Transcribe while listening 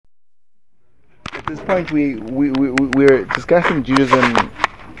this point, we're discussing Judaism,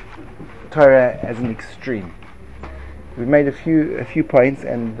 Torah as an extreme. We've made a few points,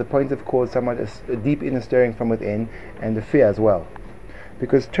 and the points have caused somewhat a deep inner stirring from within, and a fear as well.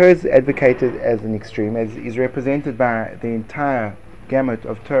 Because Torah is advocated as an extreme, as is represented by the entire gamut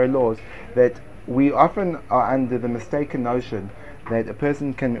of Torah laws, that we often are under the mistaken notion that a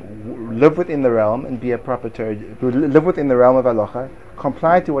person can live within the realm and be a proper Torah, live within the realm of halacha,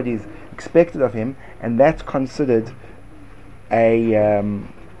 comply to what is expected of him, and that's considered a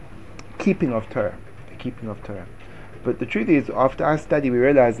keeping of Torah. But the truth is, after our study, we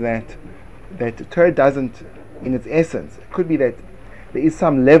realize that Torah doesn't, in its essence, it could be that there is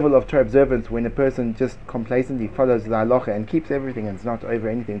some level of Torah observance when a person just complacently follows the halacha and keeps everything and is not over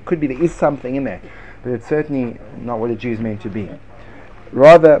anything. It could be there is something in there, but it's certainly not what a Jew is meant to be.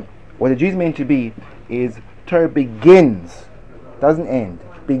 Rather, what a Jew is meant to be is Torah begins, doesn't end,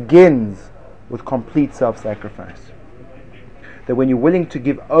 begins with complete self-sacrifice. That when you're willing to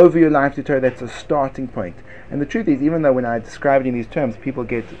give over your life to Torah, that's a starting point. And the truth is, even though when I describe it in these terms,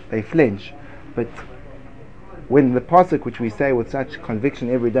 they flinch, but when the pasuk which we say with such conviction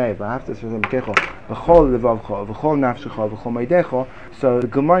every day, so the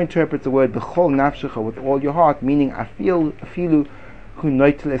Gemara interprets the word b'chol nafshecha, with all your heart, meaning afilu hu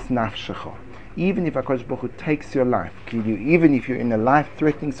noiteles nafshecha. Even if HaKadosh Baruch Hu takes your life, even if you're in a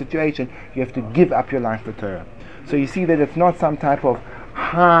life-threatening situation, you have to give up your life for Torah. So you see that it's not some type of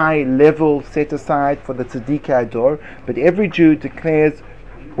high level set aside for the tzaddik ador, but every Jew declares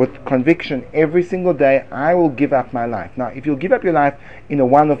with conviction every single day, I will give up my life. Now, if you'll give up your life in a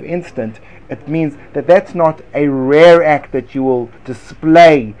one-off instant, it means that that's not a rare act that you will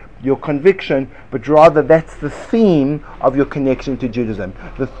display your conviction, but rather that's the theme of your connection to Judaism.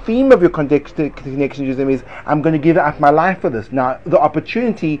 The theme of your connection to Judaism is, I'm going to give up my life for this. Now, the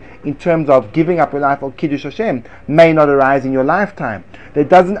opportunity in terms of giving up your life for Kiddush Hashem may not arise in your lifetime. That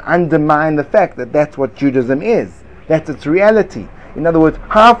doesn't undermine the fact that that's what Judaism is. That's its reality. In other words,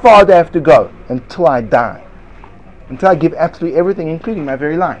 how far do I have to go until I die? Until I give absolutely everything, including my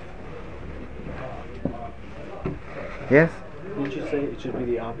very life. Yes? Didn't you say it should be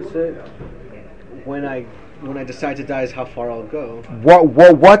the opposite? When I decide to die is how far I'll go.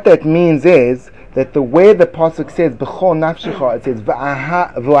 What that means is that the way the pasuk says b'chol nafshecha, it says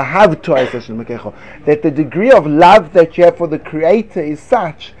v'ahavto es Hashem Elokecha, that the degree of love that you have for the Creator is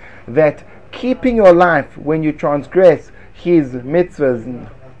such that keeping your life when you transgress His mitzvahs,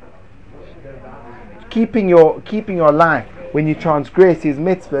 keeping your life when you transgress His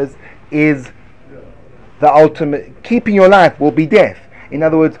mitzvahs is the ultimate. Keeping your life will be death. In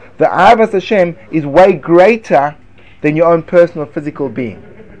other words, the Ahavas Hashem is way greater than your own personal physical being.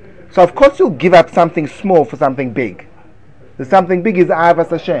 So of course you'll give up something small for something big. The something big is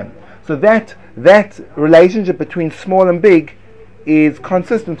Ahavas Hashem. So that relationship between small and big is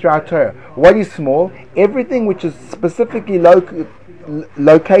consistent throughout Torah. What is small? Everything which is specifically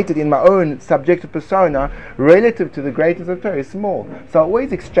located in my own subjective persona relative to the greatness of Torah is small. So I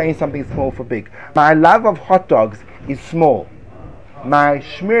always exchange something small for big. My love of hot dogs is small. My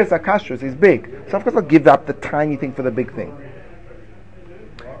shmiras akashrus is big. So of course I'll give up the tiny thing for the big thing.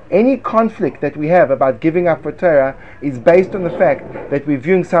 Any conflict that we have about giving up for Torah is based on the fact that we're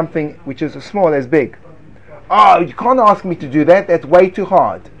viewing something which is small as big. Oh, you can't ask me to do that, that's way too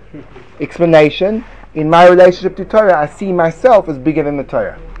hard. Explanation, in my relationship to Torah, I see myself as bigger than the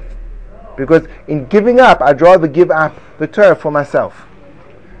Torah. Because in giving up, I'd rather give up the Torah for myself.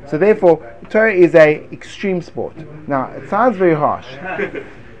 So therefore, Torah is a extreme sport. Now, it sounds very harsh.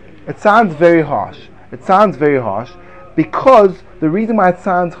 Because the reason why it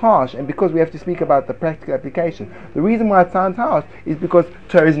sounds harsh, and because we have to speak about the practical application, the reason why it sounds harsh is because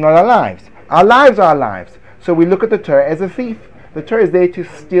Torah is not our lives. Our lives are our lives. So we look at the Torah as a thief. The Torah is there to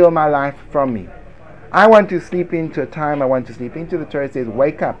steal my life from me. I want to sleep into a time I want to sleep into. The Torah says,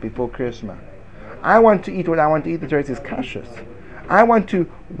 wake up before Krishma. I want to eat what I want to eat. The Torah says, kashrus. I want to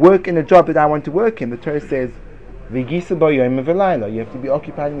work in a job that I want to work in. The Torah says, v'gisa bo yom v'layla. You have to be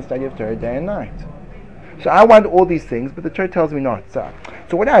occupied in the study of Torah day and night. So I want all these things, but the Torah tells me not. So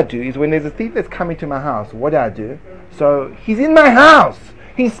what I do is when there's a thief that's coming to my house, what do? So he's in my house.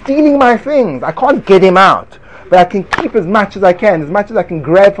 He's stealing my things. I can't get him out. But I can keep as much as I can. As much as I can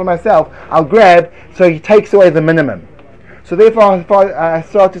grab for myself, I'll grab, so he takes away the minimum. So therefore I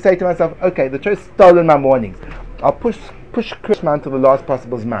start to say to myself, okay, the Torah's stolen my mornings. I'll push Krishma until the last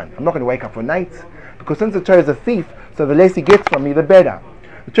possible Zman. I'm not going to wake up for nights, because since the Torah is a thief, so the less he gets from me, the better.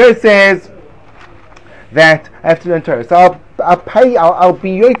 The Torah says that I have to learn Torah. So I'll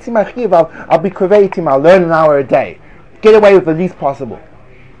be yotzim achiv, I'll be kaveitim, I'll learn an hour a day. Get away with the least possible.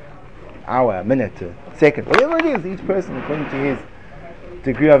 hour, minute, second, whatever it is, each person according to his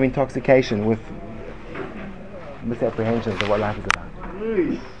degree of intoxication with misapprehensions of what life is about.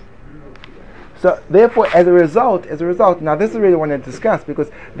 So therefore, as a result, now this is really what I want to discuss,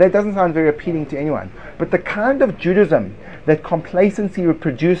 because that doesn't sound very appealing to anyone. But the kind of Judaism that complacency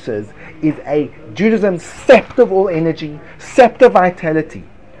reproduces is a Judaism sapped of all energy, sapped of vitality.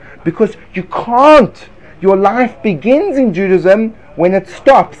 Because you can't, your life begins in Judaism when it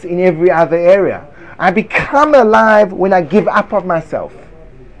stops in every other area. I become alive when I give up of myself.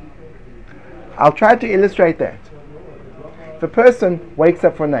 I'll try to illustrate that. If a person wakes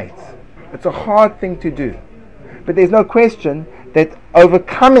up for nights, it's a hard thing to do. But there's no question that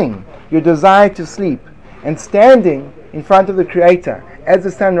overcoming your desire to sleep and standing in front of the Creator as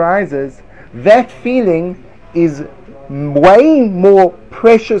the sun rises, that feeling is way more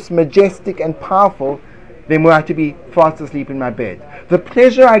precious, majestic and powerful than were I to be fast asleep in my bed. The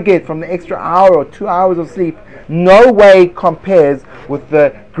pleasure I get from the extra hour or 2 hours of sleep no way compares with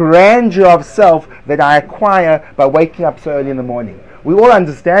the grandeur of self that I acquire by waking up so early in the morning. We all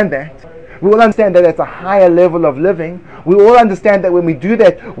understand that. We all understand that it's a higher level of living. We all understand that when we do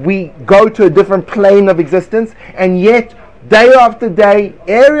that, we go to a different plane of existence, and yet, day after day,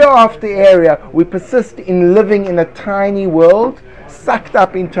 area after area, we persist in living in a tiny world, sucked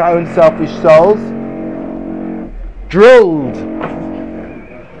up into our own selfish souls, drilled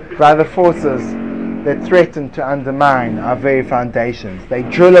by the forces that threaten to undermine our very foundations. They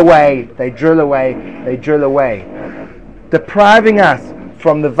drill away, they drill away, they drill away, depriving us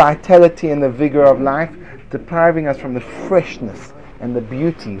from the vitality and the vigor of life, depriving us from the freshness and the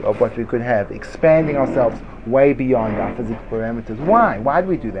beauty of what we could have, expanding ourselves way beyond our physical parameters. Why? Why do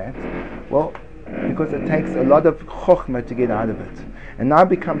we do that? Well, because it takes a lot of chokhmah to get out of it. And now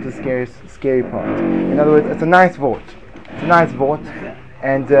becomes the scary part. In other words, it's a nice vort. It's a nice vort,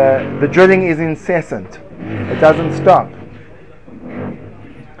 and the drilling is incessant. It doesn't stop.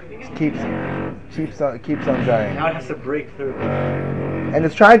 It keeps on going. Now it has to break through. And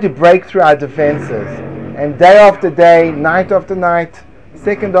it's trying to break through our defenses. And day after day, night after night,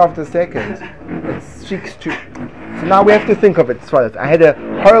 second after second, it seeks to. So now we have to think of it as follows. I had a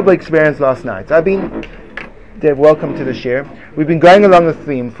horrible experience last night. Dave, welcome to the share. We've been going along the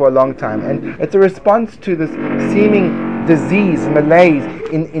theme for a long time, and it's a response to this seeming disease, malaise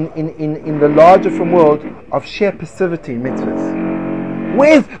in the larger from world of sheer passivity in mitzvahs.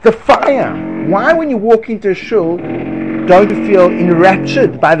 Where's the fire? Why, when you walk into a shul, don't you feel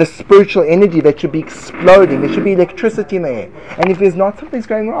enraptured by the spiritual energy that should be exploding? There should be electricity in the air. And if there's not, something's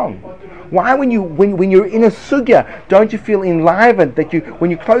going wrong. Why, when you're in a sugya, don't you feel enlivened that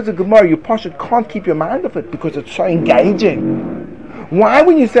when you close the Gemara, you poshet can't keep your mind off it because it's so engaging? Why,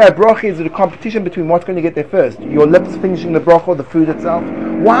 when you say a bracha, is it a competition between what's going to get there first? Your lips finishing the bracha or the food itself?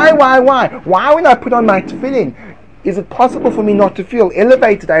 Why? Why, when I put on my tefillin, is it possible for me not to feel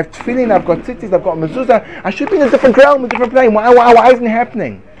elevated? I have tefillin, I've got tzitzis, I've got mezuzah. I should be in a different realm, a different plane. Why isn't it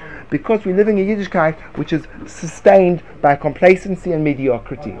happening? Because we live in a Yiddishkeit which is sustained by complacency and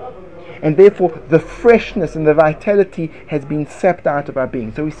mediocrity. And therefore, the freshness and the vitality has been sapped out of our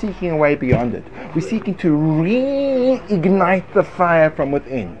being. So we're seeking a way beyond it. We're seeking to reignite the fire from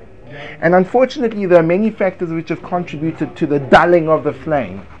within. And unfortunately, there are many factors which have contributed to the dulling of the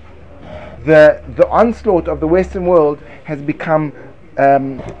flame. The onslaught of the Western world has become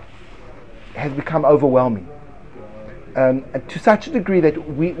overwhelming, to such a degree that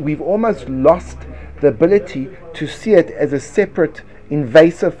we've almost lost the ability to see it as a separate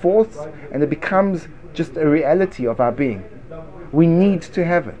invasive force, and it becomes just a reality of our being. We need to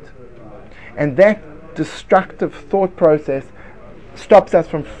have it, and that destructive thought process stops us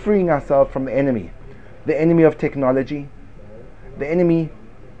from freeing ourselves from the enemy of technology, the enemy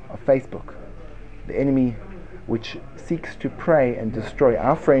of Facebook, the enemy which seeks to prey and destroy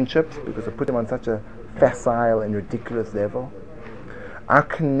our friendships because it put them on such a facile and ridiculous level, our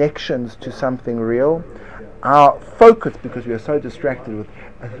connections to something real, our focus, because we are so distracted with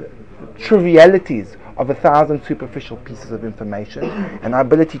trivialities of 1,000 superficial pieces of information, and our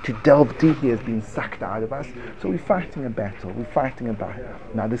ability to delve deeply has been sucked out of us. So we're fighting a battle.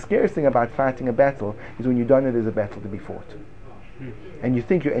 Now the scariest thing about fighting a battle is when you don't know there's a battle to be fought, and you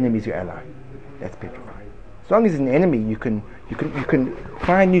think your enemy is your ally. That's petrifying. As long as he's an enemy, you can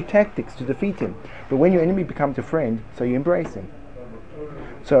find new tactics to defeat him. But when your enemy becomes a friend, so you embrace him.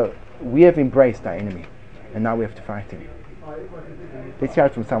 So we have embraced our enemy, and now we have to fight him. Let's hear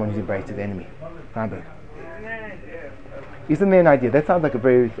it from someone who's embraced his enemy. Feinberg. Isn't there an idea? That sounds like a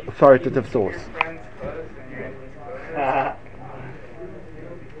very authoritative source.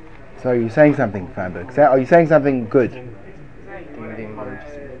 So you're saying something, Feinberg. Are you saying something good?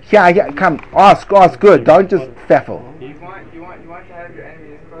 Yeah, come, ask, good. Don't just faffle. You want to have your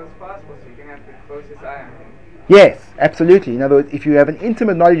enemy as close as possible, so you can have the closest eye on him. Yes, absolutely. In other words, if you have an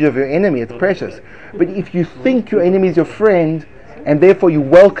intimate knowledge of your enemy, it's precious. But if you think your enemy is your friend, and therefore you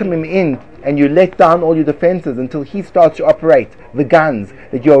welcome him in, and you let down all your defenses until he starts to operate the guns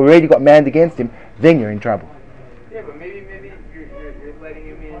that you already got manned against him, then you're in trouble. Yeah, but maybe you're letting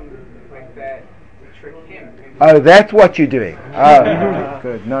him in like that to trick him. Oh, that's what you're doing. Oh,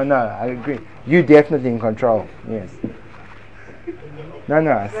 good. No, I agree. You're definitely in control. Yes. No,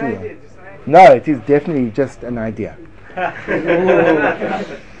 I see it. No, it is definitely just an idea.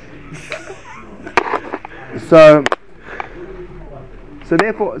 So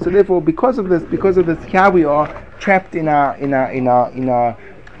therefore, because of this, here we are trapped in our.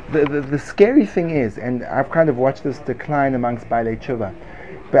 The scary thing is, and I've kind of watched this decline amongst Baalei Tshuva,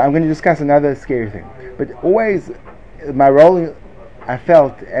 but I'm going to discuss another scary thing. But always, my role, I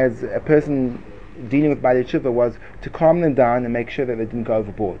felt as a person dealing with Baalei Tshuva, was to calm them down and make sure that they didn't go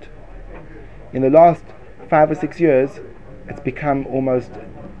overboard. In the last 5 or 6 years, it's become almost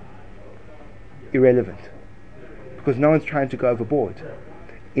irrelevant because no one's trying to go overboard.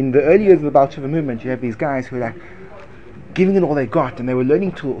 In the early years of the Baal Tshuva movement, you have these guys who were like giving it all they got, and they were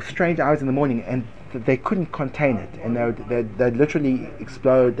learning till strange hours in the morning, and they couldn't contain it, and they'd literally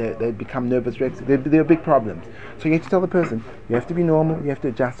explode. They'd become nervous wrecks. There were big problems. So you have to tell the person, you have to be normal. You have to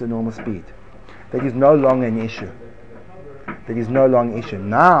adjust to normal speed. That is no longer an issue.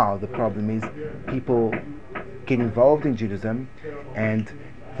 Now the problem is people get involved in Judaism, and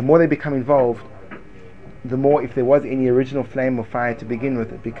the more they become involved, the more, if there was any original flame or fire to begin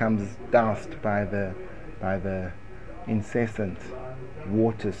with, it becomes doused by the incessant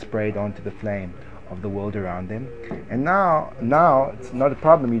water sprayed onto the flame of the world around them. And now it's not a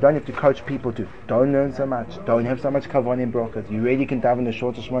problem. You don't have to coach people to don't learn so much, don't have so much kavon brokas. You really can daven the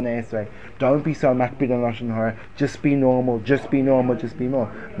shortest Shmona Esrei. Don't be so makpid on Lashon Hara. Just be normal.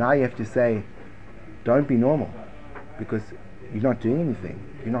 Now you have to say, don't be normal, because you're not doing anything.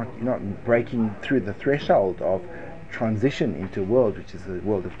 You're not breaking through the threshold of transition into a world which is the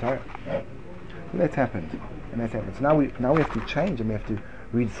world of Torah. And that's happened. So now we have to change, and we have to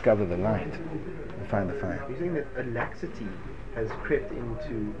rediscover the light and find the fire. You're saying that a laxity has crept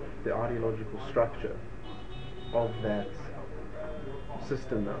into the ideological structure of that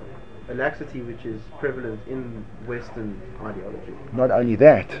system now. A laxity which is prevalent in Western ideology. Not only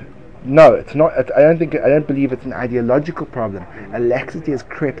that, no, it's not. I don't believe it's an ideological problem. A laxity has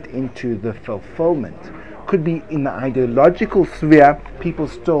crept into the fulfillment. Could be in the ideological sphere. People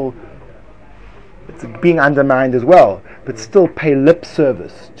still, it's being undermined as well, but still pay lip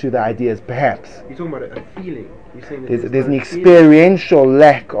service to the ideas. Perhaps you're talking about a feeling. You're saying that there's an experiential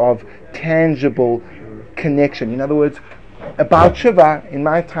lack of tangible connection. In other words, a Baal Tshuva in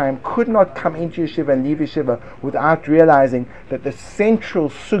my time could not come into yeshiva and leave yeshiva without realizing that the central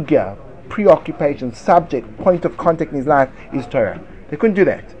sugya, preoccupation, subject, point of contact in his life is Torah. They couldn't do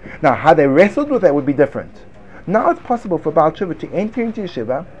that. Now, how they wrestled with that would be different. Now it's possible for Baal Tshuva to enter into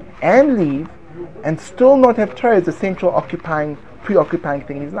yeshiva and leave and still not have Torah as the central preoccupying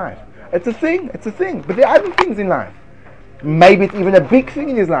thing in his life. It's a thing, but there are other things in life. Maybe it's even a big thing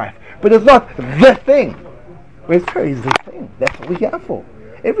in his life, but it's not the thing. Whereas Torah is the thing. That's what we're here for.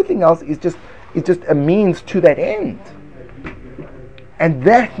 Everything else is just a means to that end. And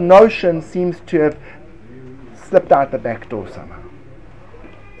that notion seems to have slipped out the back door somehow.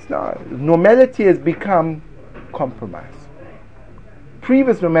 So normality has become compromise.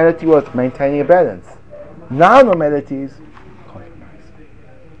 Previous normality was maintaining a balance. Now normality is compromise.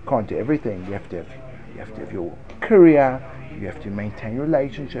 Can't do everything. You have to have your career. You have to maintain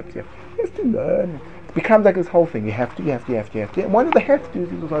relationships. You have to learn. It becomes like this whole thing. You have to. And one of the have to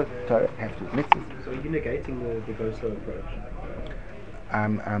is also have to. Mitzvahs. So you're negating the Goslar approach?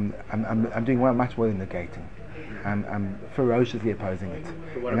 I'm doing much more than negating. I'm ferociously opposing it.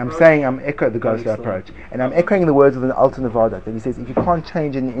 And I'm saying I'm echoing the Goslar approach. And I'm echoing the words of the Alter Nevada, that he says, if you can't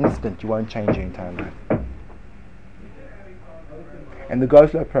change in an instant, you won't change your entire life. And the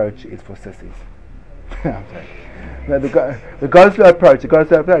Goslar approach is for sissies. I'm sorry. No, the Goslar approach, it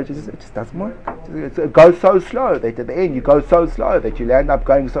just doesn't work. It goes so slow that at the end you go so slow that you end up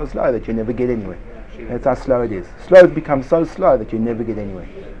going so slow that you never get anywhere. That's how slow it is. Slow becomes so slow that you never get anywhere.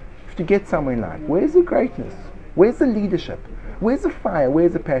 You have to get somewhere in life. Where's the greatness? Where's the leadership? Where's the fire?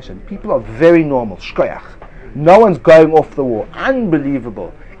 Where's the passion? People are very normal. Shkoyach. No one's going off the wall.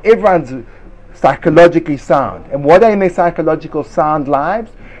 Unbelievable. Everyone's psychologically sound. And what are in their psychological sound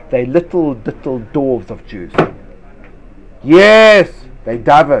lives? They're little dwarves of Jews. Yes, they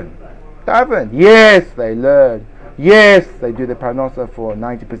daven. Yes, they learn. Yes, they do the parnasa for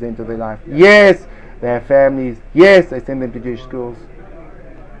 90% of their life. Yes, they have families. Yes, they send them to Jewish schools.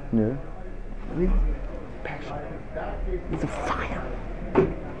 No. It's passion. It's a fire.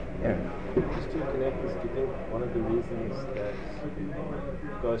 Yeah. Just to connect this, do you think one of the reasons that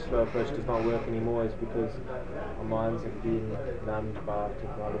Go Slow approach does not work anymore is because our minds have been numbed by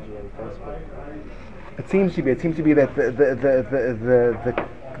technology and Facebook? It seems to be that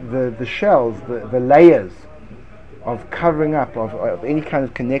the shells, the layers of covering up of any kind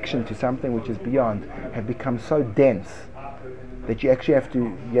of connection to something which is beyond have become so dense that you actually have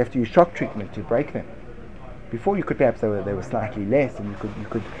to use shock treatment to break them. Before you could perhaps they were slightly less and you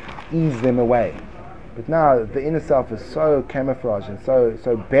could ease them away, but now the inner self is so camouflaged and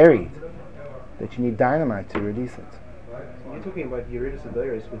so buried that you need dynamite to release it. You're talking about Eurydice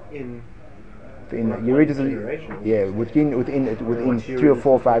Adoris within Eurydice, yeah, within 3 or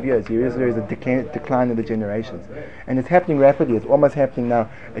 4 or 5 years, Eurydice is a decline of the generations, and it's happening rapidly. It's almost happening now.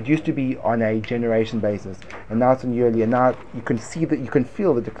 It used to be on a generation basis, and now it's on yearly. And now you can see that you can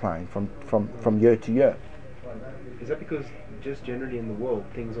feel the decline from year to year. Is that because just generally in the world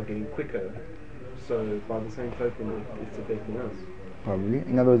things are getting quicker? So by the same token, it's affecting us. Probably.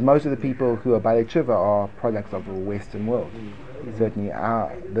 In other words, most of the people who are Balei Tshuva are products of the Western world. Certainly,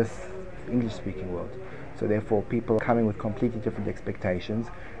 this English-speaking world. So therefore, people are coming with completely different expectations.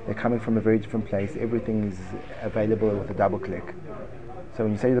 They're coming from a very different place. Everything is available with a double click. So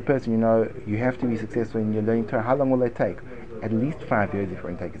when you say to the person, you have to be successful in your learning Torah, how long will that take? At least 5 years if you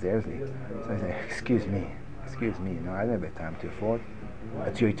want to take it seriously. So I say, excuse me, I don't have that time to afford.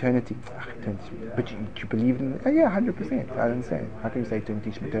 It's your eternity. But you believe in it? Oh, yeah, 100%. I understand. How can you say eternity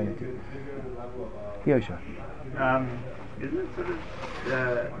is eternity? Yosha. Isn't it sort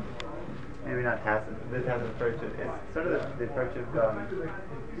of maybe not tacit, the tacit approach of it's sort of the approach of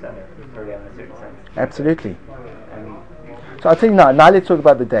center in a certain sense. Absolutely. So I'll tell you now let's talk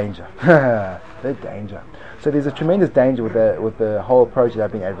about the danger. The danger. So there's a tremendous danger with the whole approach that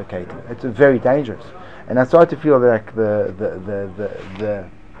I've been advocating. It's very dangerous. And I started to feel like the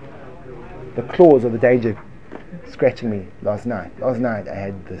claws of the danger scratching me last night. Last night I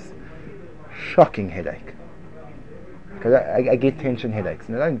had this shocking headache. Because I get tension headaches,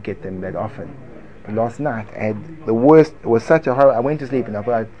 and I don't get them that often. But last night I had the worst. It was such a horror. I went to sleep and I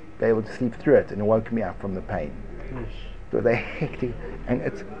thought I'd be able to sleep through it, and it woke me up from the pain. It was a hectic, and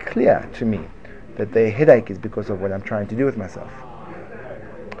it's clear to me that the headache is because of what I'm trying to do with myself.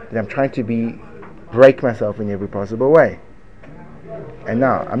 That I'm trying to break myself in every possible way. And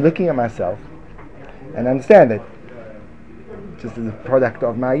now I'm looking at myself and I understand that just as a product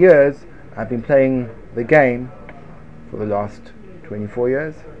of my years, I've been playing the game for the last 24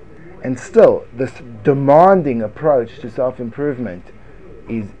 years, and still this demanding approach to self-improvement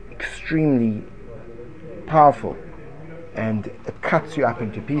is extremely powerful, and it cuts you up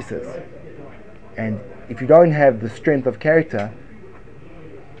into pieces. And if you don't have the strength of character,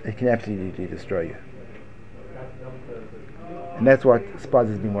 it can absolutely destroy you. And that's what Spaz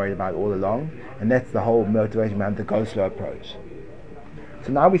has been worried about all along, and that's the whole motivation behind the Go Slow approach.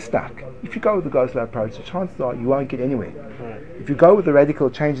 So now we're stuck. If you go with the Go Slow approach, the chances are you won't get anywhere. If you go with the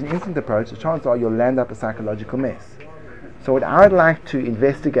radical change and instant approach, the chances are you'll land up a psychological mess. So what I would like to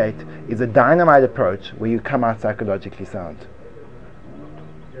investigate is a dynamite approach where you come out psychologically sound.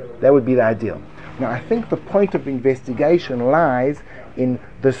 That would be the ideal. Now I think the point of investigation lies in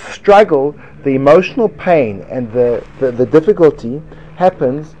the struggle, the emotional pain, and the difficulty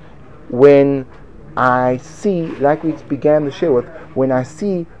happens when I see, like we began the share with, when I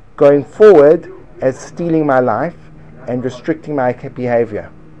see going forward as stealing my life and restricting my behavior.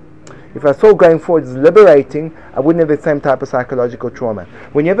 If I saw going forward as liberating, I wouldn't have the same type of psychological trauma.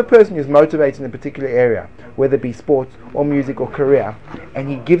 When you have a person who's motivated in a particular area, whether it be sports or music or career, and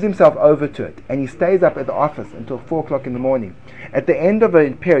he gives himself over to it, and he stays up at the office until 4 o'clock in the morning, at the end of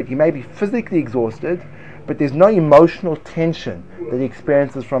a period he may be physically exhausted, but there's no emotional tension that he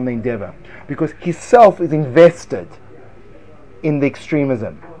experiences from the endeavor, because his self is invested in the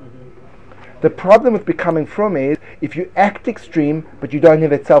extremism. The problem with becoming from is if you act extreme but you don't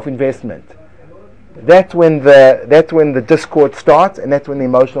have that self-investment. That's when the discord starts, and that's when the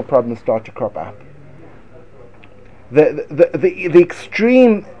emotional problems start to crop up. The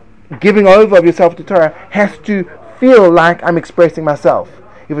extreme giving over of yourself to Torah has to feel like I'm expressing myself.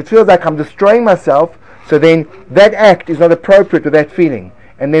 If it feels like I'm destroying myself, so then that act is not appropriate with that feeling,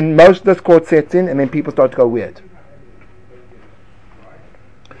 and then most discord sets in, and then people start to go weird.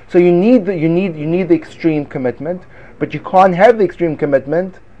 So you need the extreme commitment, but you can't have the extreme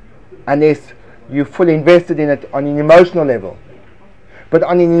commitment unless you're fully invested in it on an emotional level. But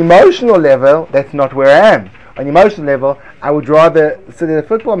on an emotional level, that's not where I am. on emotional level, I would rather sit at a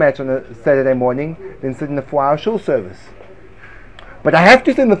football match on a Saturday morning than sit in a 4-hour shul service. But I have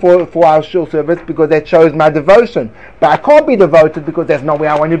to sit in the 4-hour shul service because that shows my devotion. But I can't be devoted because that's not where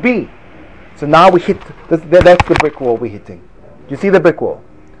I want to be. So now we hit, that's the brick wall we're hitting. Do you see the brick wall?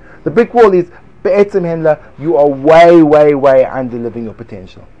 The brick wall is, Be'etzem Henla, you are way, way, way under living your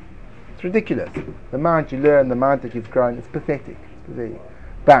potential. It's ridiculous. The amount you learn, the amount that you've grown, it's pathetic.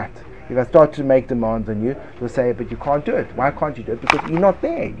 But if I start to make demands on you, you'll say, but you can't do it. Why can't you do it? Because you're not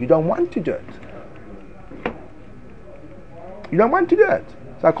there. You don't want to do it. You don't want to do it.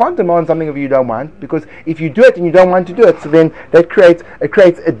 So I can't demand something of you don't want, because if you do it and you don't want to do it, so then that creates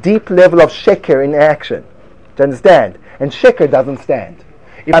a deep level of sheker in action. Do you understand? And sheker doesn't stand.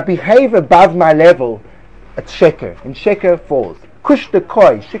 If I behave above my level, it's sheker, and sheker falls. Kush the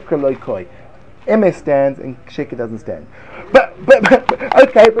koi, shikra loy koi. MS stands and sheker doesn't stand. But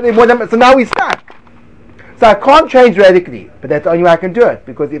okay, but then so now we're stuck. So I can't change radically, but that's the only way I can do it,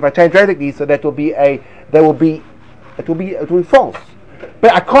 because if I change radically, so it will be false.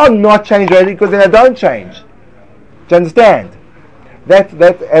 But I can't not change radically because then I don't change. Do you understand? That's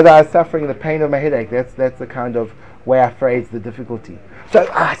as I was suffering the pain of my headache. That's the kind of way I phrase the difficulty. So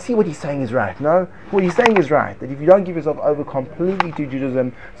I see what he's saying is right. No, what he's saying is right. That if you don't give yourself over completely to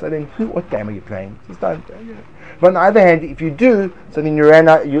Judaism, so then what game are you playing? Just don't. But on the other hand, if you do, so then you're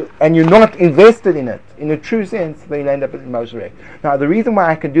not invested in it in a true sense, then you end up with emotional wreck. Now the reason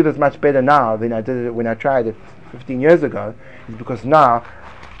why I can do this much better now than I did it when I tried it 15 years ago is because now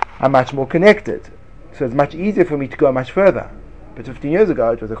I'm much more connected. So it's much easier for me to go much further. But 15 years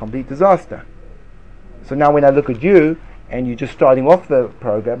ago it was a complete disaster. So now when I look at you and you're just starting off the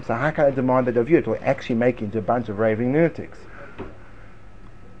program, so how can I demand that of you? It will actually make you into a bunch of raving lunatics.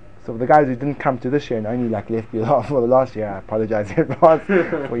 So for the guys who didn't come to this year and only left you for the last year, I apologize in advance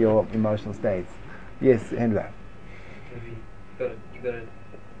for your emotional states. Yes, Hendra. You gotta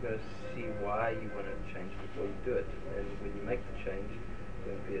see why you want to change before you do it, and when you make the change, it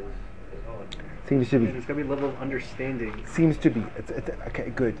won't be as hard. Seems to be. There's got to be a level of understanding. Seems to be. It's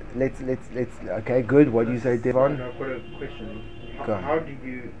okay. Good. Let's. Okay. Good. What do you say, Devon? I've got a question. Go on. How do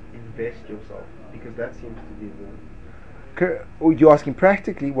you invest yourself? Because that seems to be the. You're asking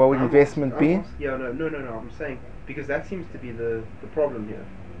practically, what would investment be? No. I'm saying because that seems to be the problem here.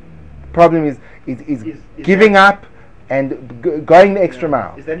 Problem is giving up and going the extra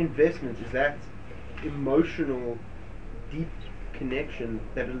mile. Is that investment? Is that emotional, deep connection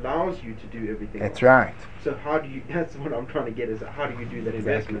that allows you to do everything? That's right. So how do you? That's what I'm trying to get. Is how do you do that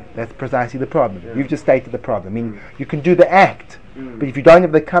investment? That's precisely the problem. Yeah. You've just stated the problem. I mean, you can do the act, but if you don't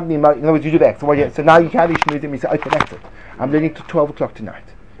have the company, in other words, you do the act. So now you can't schmooze and you say, okay, that's it. I'm learning till 12 o'clock tonight.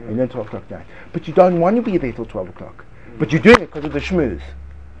 You learn 12 o'clock tonight, but you don't want to be there till 12 o'clock. But you're doing it because of the schmooze,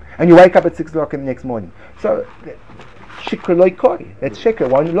 and you wake up at 6 o'clock in the next morning. So shikra loy koi. That shikra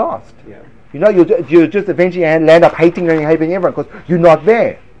won't last. Yeah. You know, you'll just eventually land up hating everyone because you're not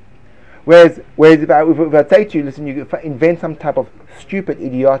there. Whereas if I say to you, listen, you invent some type of stupid,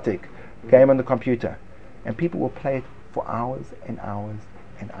 idiotic game on the computer, and people will play it for hours and hours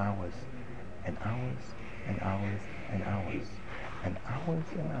and hours and hours and hours and hours and hours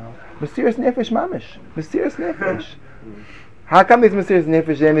and hours. Mysterious nefesh mamish. Mysterious nefesh. How come there's mysterious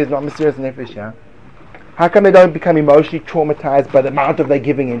nefesh and there's not mysterious nefesh? Yeah. How come they don't become emotionally traumatized by the amount of they're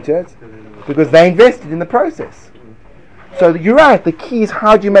giving into it? Because they invested in the process. So you're right, the key is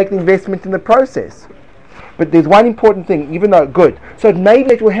how do you make the investment in the process. But there's one important thing, even though good. So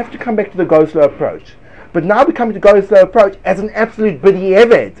maybe we'll have to come back to the go slow approach. But now we come to the go slow approach as an absolute bidi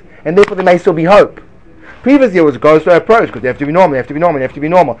eved, and therefore there may still be hope. Previously it was a go slow approach because they have to be normal, they have to be normal, they have to be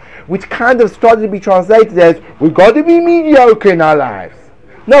normal, which kind of started to be translated as we've got to be mediocre in our lives.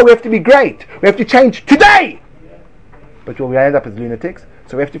 No, we have to be great. We have to change today. But we'll end up as lunatics.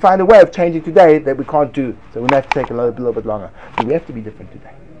 So we have to find a way of changing today that we can't do. So we may have to take a little bit longer. But we have to be different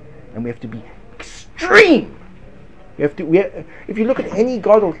today. And we have to be extreme. If you look at any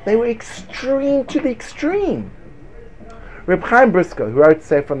gadol, they were extreme to the extreme. Reb Chaim Briscoe, who wrote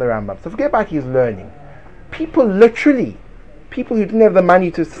Sefer on the Rambam, so forget about his learning. People who didn't have the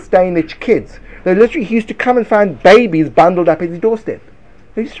money to sustain their kids, he used to come and find babies bundled up at his doorstep.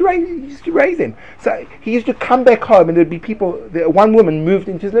 He used to raise them. So he used to come back home and there'd be one woman moved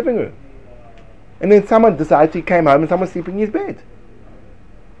into his living room. And then someone decided he came home and someone was sleeping in his bed.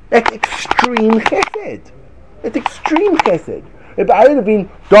 That's extreme chesed. That's extreme chesed. If I would have been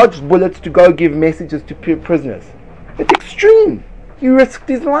dodged bullets to go give messages to prisoners, that's extreme. He risked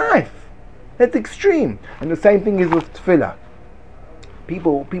his life. That's extreme. And the same thing is with tefillah.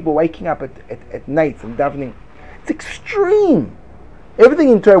 People waking up at nights and davening. It's extreme. Everything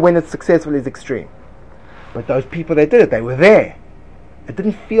in Torah, when it's successful, is extreme. But those people that did it, they were there. It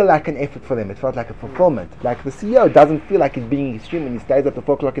didn't feel like an effort for them. It felt like a fulfillment. Like the CEO doesn't feel like he's being extreme when he stays up at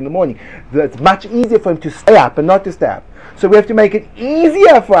 4 o'clock in the morning. It's much easier for him to stay up and not to stay up. So we have to make it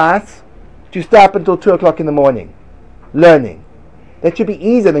easier for us to stay up until 2 o'clock in the morning, learning. That should be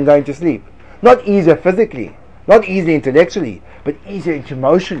easier than going to sleep. Not easier physically, not easier intellectually, but easier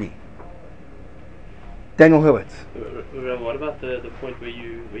emotionally. Daniel Hurwitz. What about the point where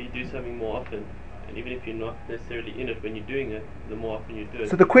you do something more often? And even if you're not necessarily in it when you're doing it, the more often you do it.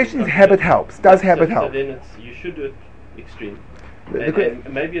 So the question is, habit helps. Does habit help? So then you should do it extreme.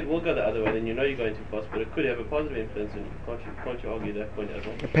 And maybe it will go the other way, then you know you're going too fast, but it could have a positive influence, and can't you argue that point as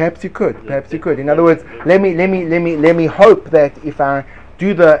well? Perhaps you could. Perhaps you could. In other words, let me hope that if I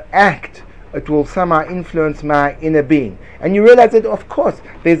do the act, it will somehow influence my inner being. And you realize that, of course,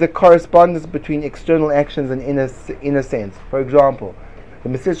 there's a correspondence between external actions and inner sense. For example, the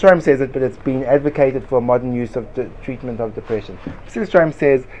Mesilas Yesharim says it, but it's been advocated for modern use of the treatment of depression. Mesilas Yesharim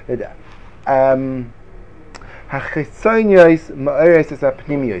says that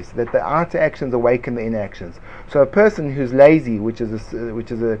that the outer actions awaken the inner actions. So a person who's lazy, which is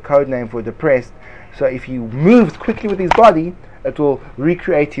a code name for depressed, so if he moves quickly with his body, it will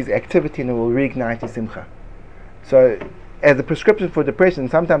recreate his activity and it will reignite his simcha. So as a prescription for depression,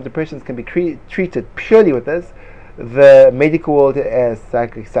 sometimes depressions can be treated purely with this. The medical world, as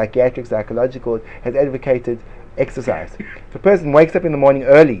psychiatric, psychological, has advocated exercise. If a person wakes up in the morning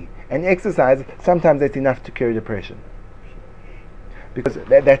early and exercise, sometimes that's enough to cure depression. Because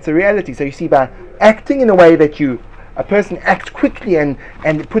that's a reality. So you see, by acting in a way that a person acts quickly and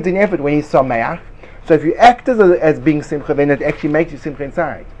puts in effort when he's sameach. So if you act as being simcha, then it actually makes you simcha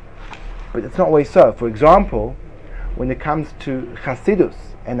inside. But it's not always so. For example, when it comes to Chasidus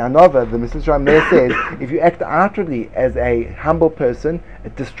and Anova, the Mesilas Yesharim there says, if you act outwardly as a humble person,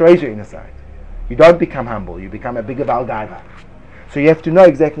 it destroys your inner side. You don't become humble, you become a bigger Balgaiva. So you have to know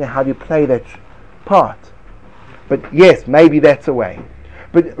exactly how you play that part. But yes, maybe that's a way.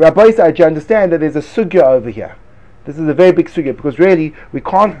 But Rabbi Yisrael, you understand that there's a sugya over here. This is a very big sugya, because really we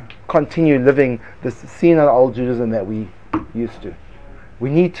can't continue living this senile old Judaism that we used to. We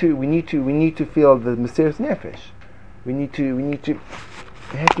need to feel the Mesiras Nefesh.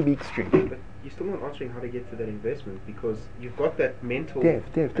 It has to be extreme. But you're still not answering how to get to that investment, because you've got that mental Dev.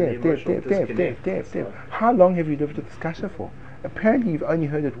 How long have you lived with this kasha for? Apparently you've only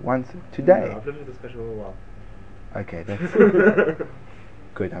heard it once today. No, I've lived with this kasha for a while. Okay, that's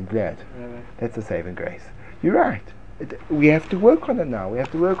good, I'm glad. That's a saving grace. You're right. We have to work on it now.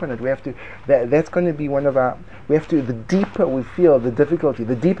 That's going to be one of our, the deeper we feel the difficulty,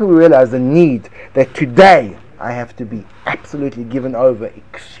 the deeper we realize the need that today I have to be absolutely given over,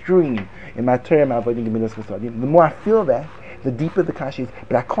 extreme in my Torah, my avoiding the middle. The more I feel that, the deeper the kasha is.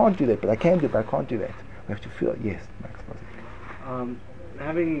 But I can't do that. But I can do it. But I can't do that. We have to feel it. Yes, Max.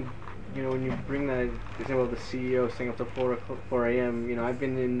 Having, when you bring that example of the CEO staying up till 4 a.m. I've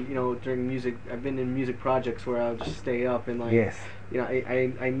been in, during music. I've been in music projects where I'll just stay up and yes.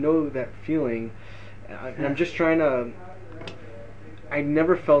 I know that feeling, and I'm just trying to. I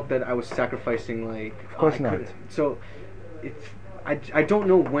never felt that I was sacrificing, Of course not. So, I don't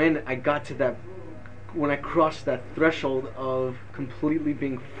know when I got to that, when I crossed that threshold of completely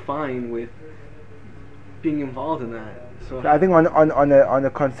being fine with being involved in that. So I think on a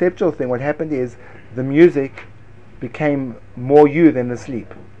conceptual thing, what happened is the music became more you than the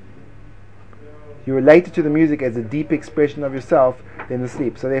sleep. You related to the music as a deep expression of yourself than the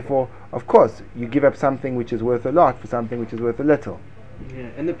sleep. So therefore, of course, you give up something which is worth a lot for something which is worth a little. Yeah,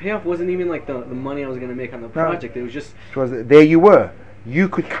 and the payoff wasn't even like the money I was going to make on the project. It was just... There you were. You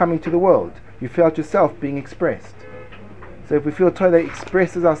could come into the world. You felt yourself being expressed. So if we feel Torah that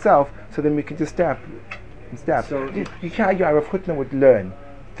expresses ourselves, so then we can just stop. So you can't. Rav Hutner would learn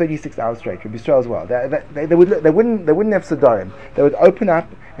 36 hours straight. Rabbi Yisrael as well. They wouldn't have Siddharim. They would open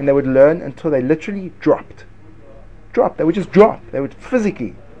up and they would learn until they literally dropped. They would just drop. They would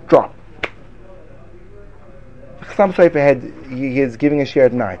physically drop. Some sefer he is giving a share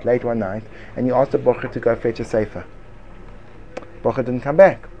at night, late one night, and he asked the bocher to go fetch a sefer. Bocher didn't come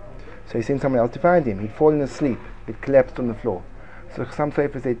back, so he sent someone else to find him. He'd fallen asleep. He'd collapsed on the floor. So some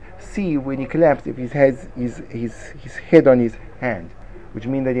sefer said, see when he collapsed if he has his head on his hand, which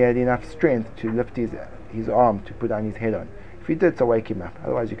means that he had enough strength to lift his arm to put on his head on. If he did, so wake him up.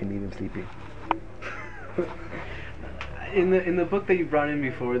 Otherwise, you can leave him sleeping. In the book that you brought in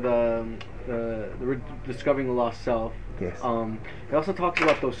before, the Discovering the Lost Self. Yes. It also talks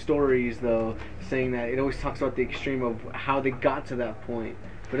about those stories, though, saying that it always talks about the extreme of how they got to that point.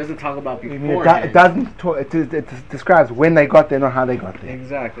 But it doesn't talk about I mean, beforehand. it doesn't talk, it describes when they got there, not how they got there.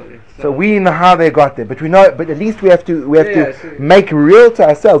 Exactly. So we know how they got there, but we know. But at least we have to Yeah, so- make real to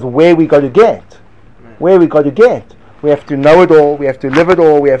ourselves where we got to get, where we got to get. We have to know it all. We have to live it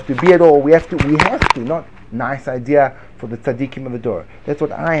all. We have to be it all. We have to. Not nice idea for the tzaddikim of the door. That's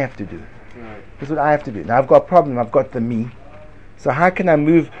what I have to do. Right. That's what I have to do. Now I've got a problem. I've got the me. So how can I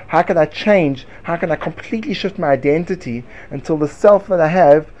move? How can I change? How can I completely shift my identity until the self that I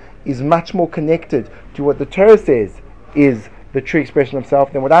have is much more connected to what the Torah says is the true expression of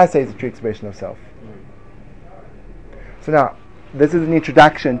self than what I say is the true expression of self. So now, this is an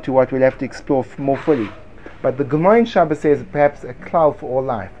introduction to what we'll have to explore more fully. But the Gemara in Shabbos says perhaps a klal for all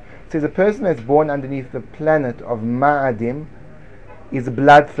life. It says a person that's born underneath the planet of Ma'adim is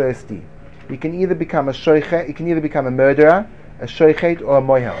bloodthirsty. He can either become a shoichet, he can either become a murderer, a shoichet, or a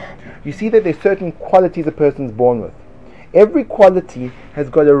moihel. You see that there's certain qualities a person's born with. Every quality has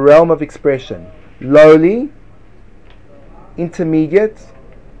got a realm of expression. Lowly, intermediate,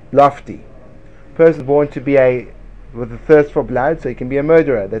 lofty. Person born to be with a thirst for blood, so he can be a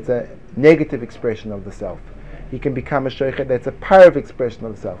murderer. That's a negative expression of the self. He can become a shoichet, that's a positive expression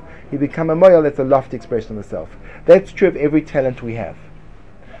of the self. He become a moihel, that's a lofty expression of the self. That's true of every talent we have.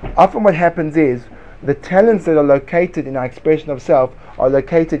 Often what happens is, the talents that are located in our expression of self are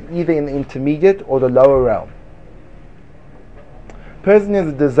located either in the intermediate or the lower realm. Person has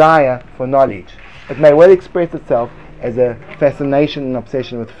a desire for knowledge. It may well express itself as a fascination and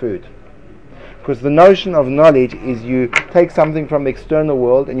obsession with food. Because the notion of knowledge is you take something from the external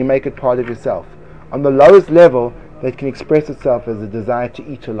world and you make it part of yourself. On the lowest level, that can express itself as a desire to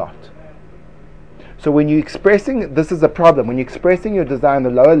eat a lot. So when you're expressing, this is a problem, when you're expressing your desire on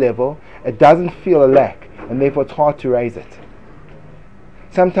the lower level, it doesn't feel a lack, and therefore it's hard to raise it.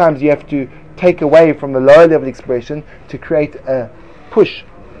 Sometimes you have to take away from the lower level expression to create a push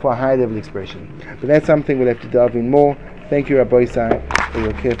for a higher level expression. But that's something we'll have to delve in more. Thank you, Rabbi Isai, for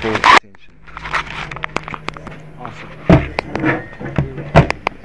your careful